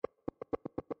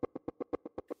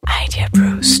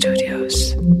Pro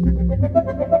Studios.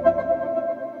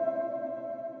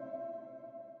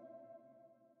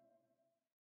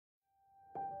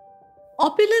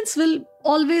 Opulence will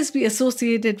always be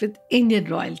associated with Indian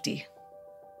royalty.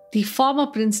 The former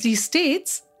princely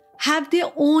states have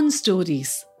their own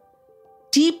stories,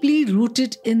 deeply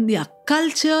rooted in their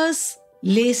cultures,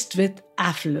 laced with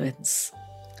affluence.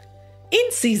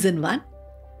 In season 1,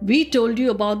 we told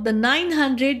you about the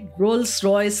 900 Rolls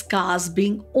Royce cars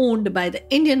being owned by the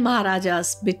Indian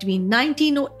Maharajas between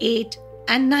 1908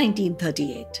 and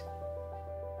 1938.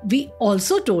 We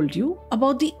also told you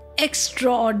about the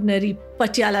extraordinary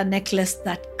Patiala necklace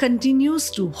that continues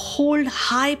to hold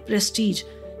high prestige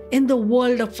in the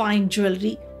world of fine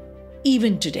jewelry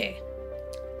even today.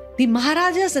 The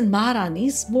Maharajas and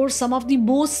Maharanis wore some of the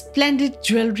most splendid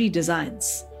jewelry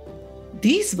designs.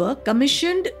 These were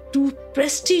commissioned to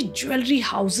prestige jewelry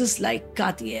houses like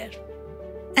Cartier.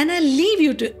 And I leave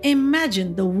you to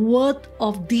imagine the worth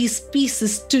of these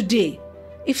pieces today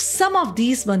if some of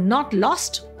these were not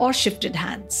lost or shifted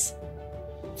hands.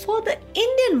 For the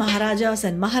Indian Maharajas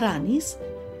and Maharanis,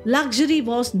 luxury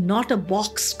was not a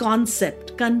boxed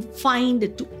concept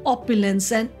confined to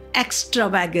opulence and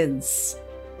extravagance.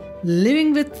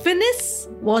 Living with finesse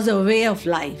was a way of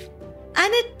life,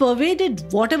 and it pervaded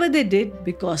whatever they did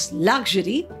because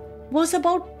luxury was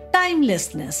about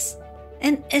timelessness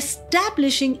and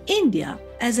establishing India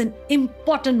as an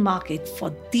important market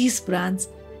for these brands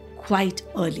quite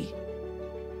early.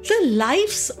 The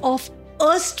lives of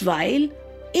erstwhile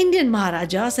Indian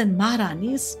Maharajas and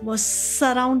Maharanis were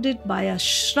surrounded by a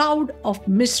shroud of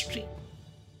mystery.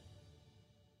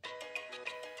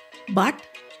 But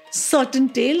certain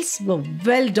tales were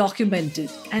well documented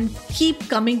and keep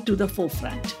coming to the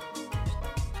forefront.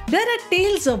 There are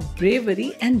tales of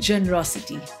bravery and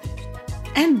generosity.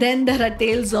 And then there are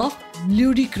tales of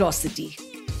ludicrosity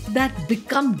that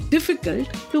become difficult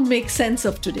to make sense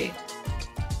of today.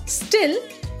 Still,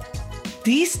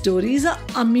 these stories are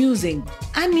amusing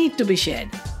and need to be shared,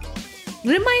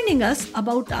 reminding us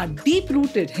about our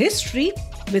deep-rooted history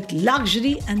with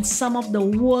luxury and some of the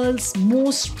world's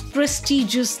most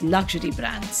prestigious luxury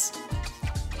brands.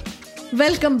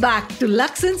 Welcome back to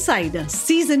Lux Insider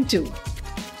Season 2.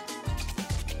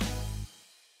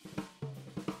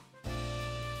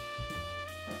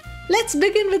 Let's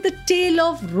begin with the tale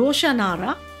of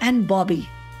Roshanara and Bobby.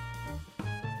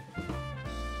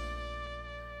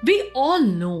 We all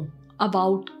know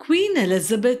about Queen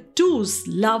Elizabeth II's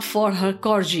love for her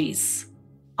corgis.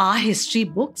 Our history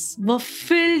books were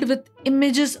filled with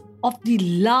images of the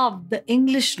love the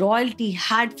English royalty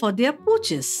had for their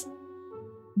pooches.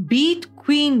 Be it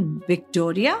Queen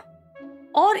Victoria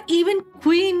or even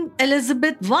Queen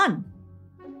Elizabeth I.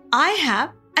 I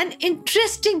have an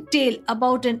interesting tale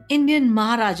about an Indian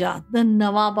Maharaja, the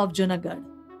Nawab of Junagadh,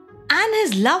 and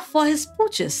his love for his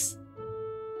pooches.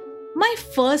 My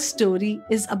first story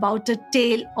is about a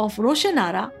tale of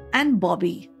Roshanara and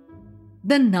Bobby.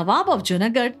 The Nawab of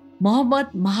Junagadh, Muhammad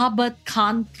Mahabat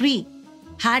Khan III,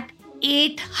 had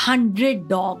 800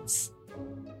 dogs.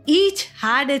 Each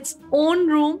had its own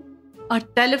room, a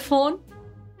telephone,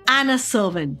 and a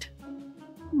servant.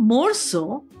 More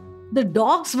so, the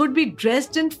dogs would be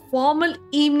dressed in formal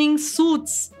evening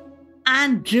suits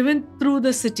and driven through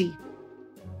the city.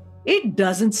 It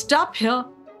doesn't stop here.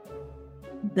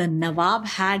 The Nawab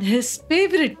had his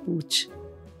favorite pooch.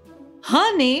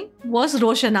 Her name was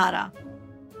Roshanara.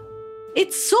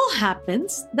 It so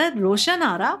happens that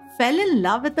Roshanara fell in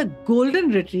love with a golden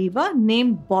retriever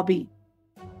named Bobby.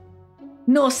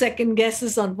 No second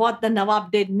guesses on what the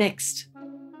Nawab did next.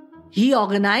 He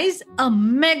organized a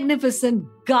magnificent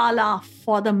gala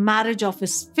for the marriage of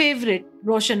his favorite,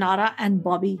 Roshanara and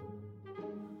Bobby.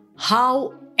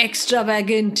 How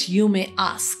extravagant, you may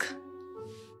ask.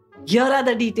 Here are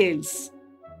the details.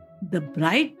 The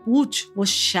bride pooch was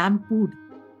shampooed,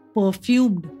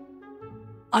 perfumed,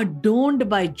 adorned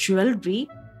by jewelry,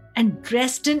 and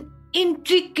dressed in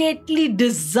intricately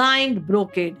designed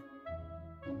brocade.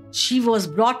 She was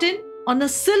brought in on a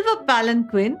silver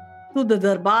palanquin to the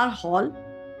Darbar Hall,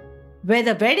 where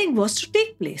the wedding was to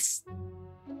take place.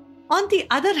 On the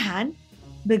other hand,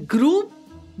 the groom,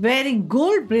 wearing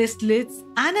gold bracelets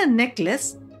and a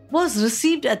necklace, was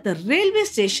received at the railway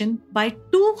station by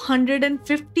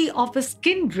 250 of his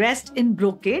kin dressed in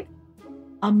brocade,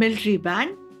 a military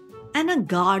band, and a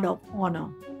guard of honor.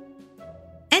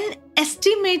 An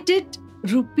estimated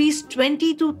rupees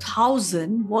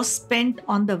 22,000 was spent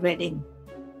on the wedding.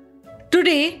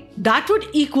 Today, that would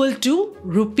equal to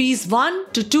rupees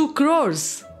 1 to 2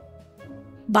 crores.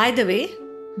 By the way,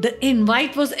 the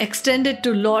invite was extended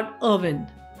to Lord Irwin,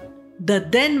 the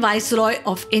then Viceroy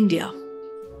of India.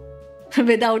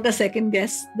 Without a second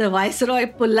guess, the Viceroy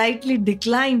politely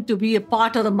declined to be a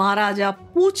part of the Maharaja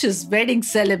Pooch's wedding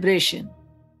celebration.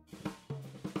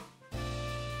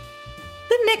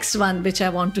 The next one, which I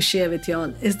want to share with you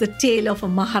all, is the tale of a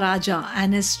Maharaja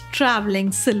and his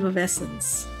traveling silver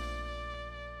vessels.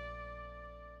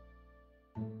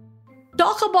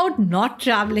 Talk about not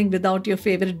traveling without your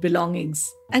favorite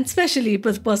belongings, and especially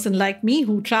with a person like me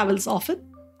who travels often.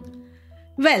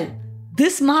 Well,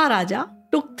 this Maharaja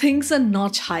took things a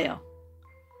notch higher.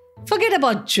 Forget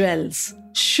about jewels,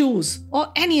 shoes, or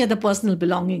any other personal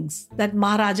belongings that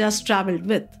Maharajas traveled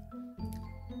with.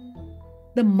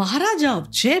 The Maharaja of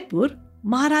Jaipur,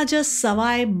 Maharaja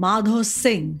Savai Madho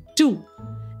Singh too,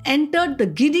 entered the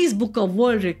Guinness Book of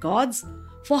World Records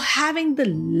for having the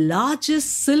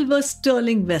largest silver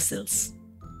sterling vessels.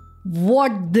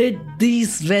 What did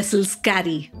these vessels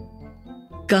carry?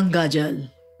 Ganga Jal.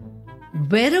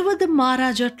 Wherever the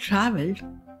Maharaja travelled,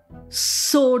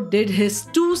 so did his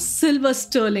 2 silver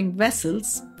sterling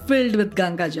vessels filled with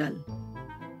Ganga Jal.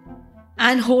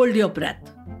 And hold your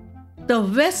breath. The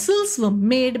vessels were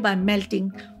made by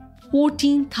melting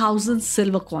 14,000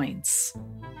 silver coins.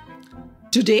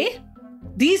 Today,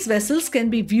 these vessels can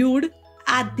be viewed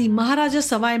at the Maharaja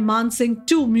Savai Man Singh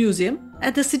II Museum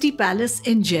at the City Palace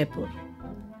in Jaipur.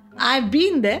 I've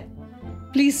been there.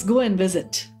 Please go and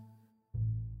visit.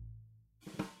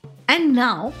 And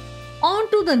now, on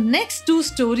to the next 2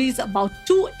 stories about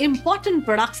 2 important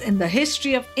products in the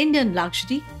history of Indian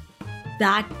luxury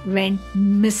that went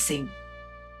missing.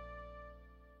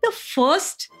 The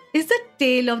first is the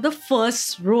tale of the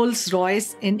first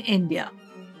Rolls-Royce in India.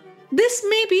 This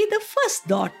may be the first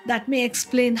dot that may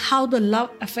explain how the love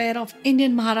affair of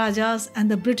Indian Maharajas and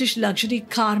the British luxury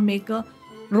car maker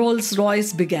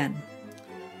Rolls-Royce began.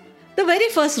 The very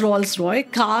first Rolls-Royce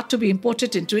car to be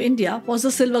imported into India was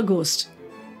the Silver Ghost,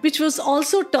 which was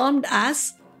also termed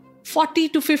as 40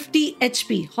 to 50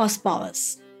 HP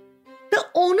horsepowers. The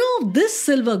owner of this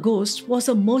Silver Ghost was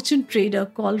a merchant trader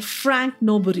called Frank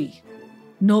Norbury.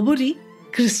 Norbury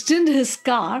christened his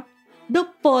car the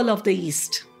Pearl of the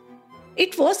East.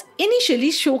 It was initially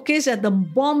showcased at the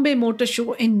Bombay Motor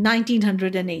Show in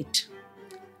 1908.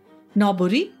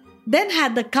 Norbury then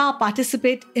had the car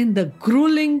participate in the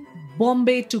grueling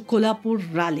Bombay to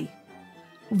Kolhapur rally.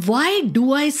 Why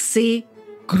do I say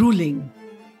grueling?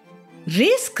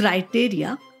 Race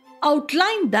criteria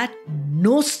outlined that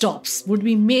no stops would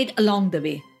be made along the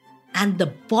way and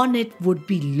the bonnet would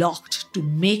be locked to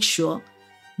make sure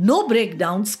no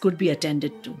breakdowns could be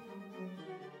attended to.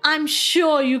 I'm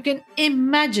sure you can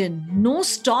imagine no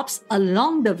stops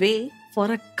along the way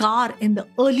for a car in the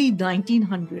early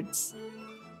 1900s.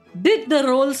 Did the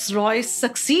Rolls-Royce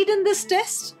succeed in this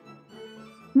test?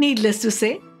 Needless to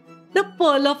say, the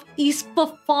Pearl of East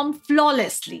performed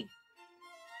flawlessly.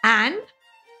 And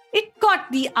it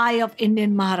caught the eye of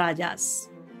Indian Maharajas.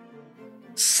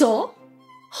 So,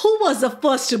 who was the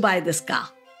first to buy this car?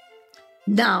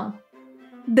 Now,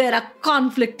 there are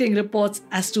conflicting reports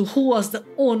as to who was the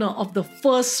owner of the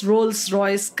first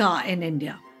Rolls-Royce car in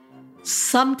India.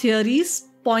 Some theories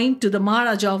point to the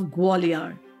Maharaja of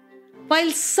Gwalior,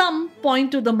 while some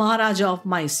point to the Maharaja of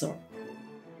Mysore.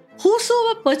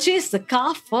 Whosoever purchased the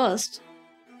car first,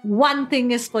 one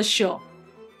thing is for sure.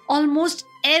 Almost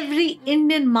every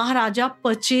Indian Maharaja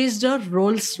purchased a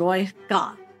Rolls-Royce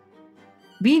car.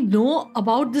 We know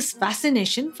about this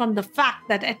fascination from the fact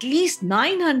that at least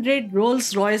 900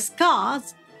 Rolls-Royce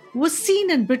cars were seen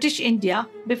in British India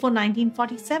before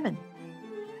 1947.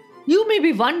 You may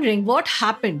be wondering what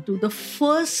happened to the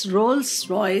first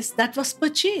Rolls-Royce that was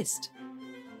purchased.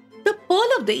 The Pearl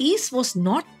of the East was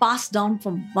not passed down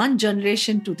from one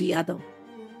generation to the other.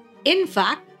 In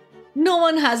fact, no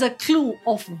one has a clue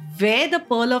of where the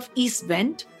Pearl of East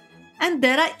went, and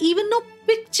there are even no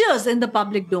pictures in the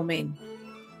public domain.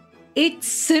 It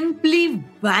simply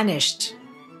vanished.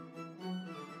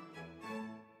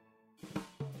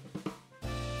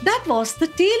 That was the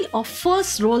tale of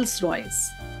first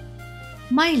Rolls-Royce.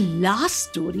 My last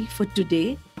story for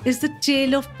today is the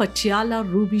tale of Patiala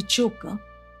Ruby Choker,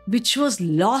 which was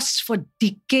lost for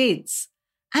decades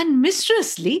and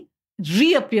mysteriously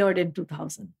reappeared in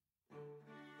 2000.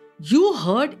 You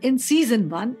heard in season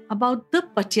 1 about the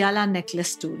Patiala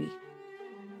necklace story.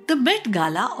 The Met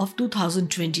Gala of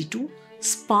 2022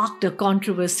 sparked a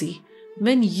controversy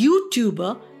when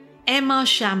YouTuber Emma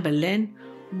Chamberlain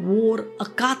wore a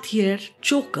Cartier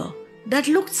choker that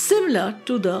looked similar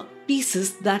to the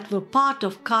pieces that were part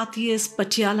of Cartier's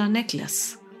Patiala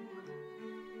necklace.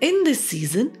 In this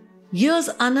season, here's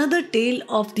another tale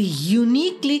of the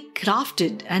uniquely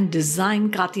crafted and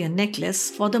designed Cartier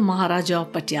necklace for the Maharaja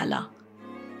of Patiala.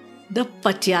 the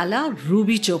Patiala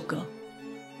ruby choker.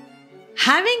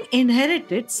 Having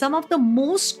inherited some of the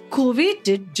most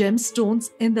coveted gemstones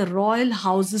in the royal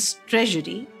house's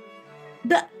treasury,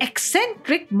 the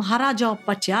eccentric Maharaja of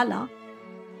Patiala,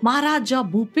 Maharaja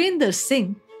Bhupender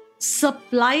Singh,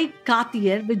 supplied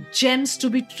Cartier with gems to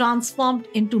be transformed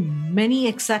into many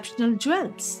exceptional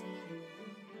jewels.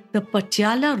 The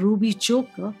Patiala ruby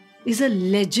choker is a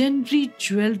legendary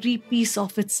jewelry piece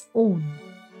of its own.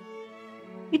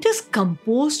 It is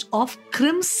composed of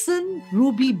crimson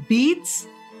ruby beads,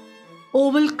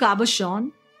 oval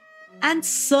cabochon, and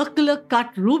circular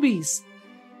cut rubies,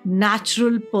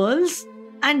 natural pearls,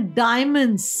 and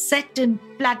diamonds set in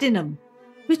platinum,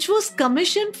 which was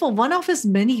commissioned for one of his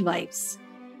many wives.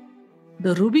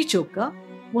 The ruby choker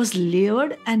was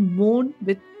layered and worn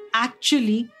with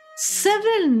actually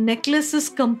several necklaces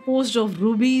composed of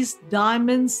rubies,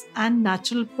 diamonds, and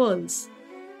natural pearls.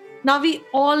 Now we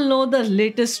all know the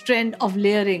latest trend of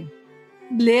layering.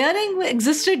 Layering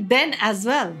existed then as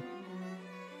well.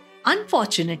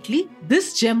 Unfortunately,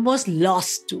 this gem was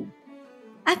lost too.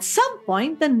 At some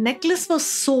point, the necklace was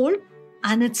sold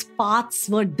and its parts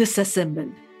were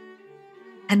disassembled.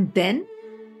 And then,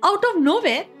 out of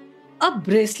nowhere, a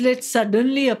bracelet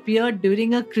suddenly appeared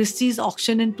during a Christie's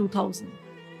auction in 2000.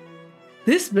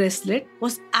 This bracelet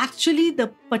was actually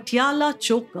the Patiala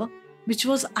choker, which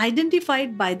was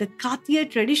identified by the Cartier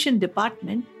Tradition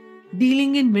Department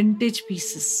dealing in vintage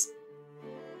pieces.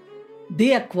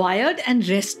 They acquired and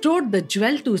restored the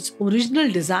jewel to its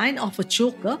original design of a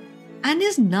choker and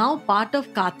is now part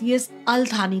of Cartier's Al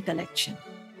Thani collection.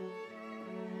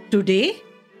 Today,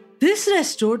 this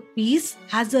restored piece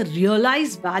has a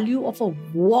realized value of a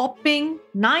whopping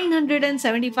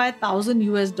 975,000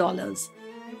 US dollars,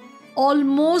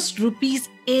 almost rupees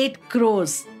 8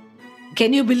 crores.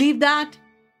 Can you believe that?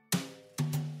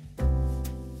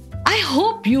 I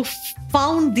hope you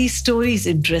found these stories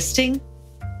interesting.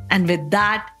 And with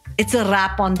that, it's a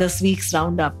wrap on this week's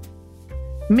roundup.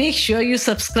 Make sure you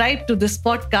subscribe to this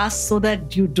podcast so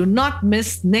that you do not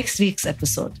miss next week's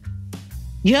episode.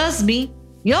 Here's me,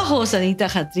 your host Anita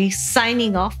Khatri,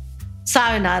 signing off.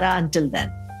 Sayonara until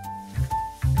then.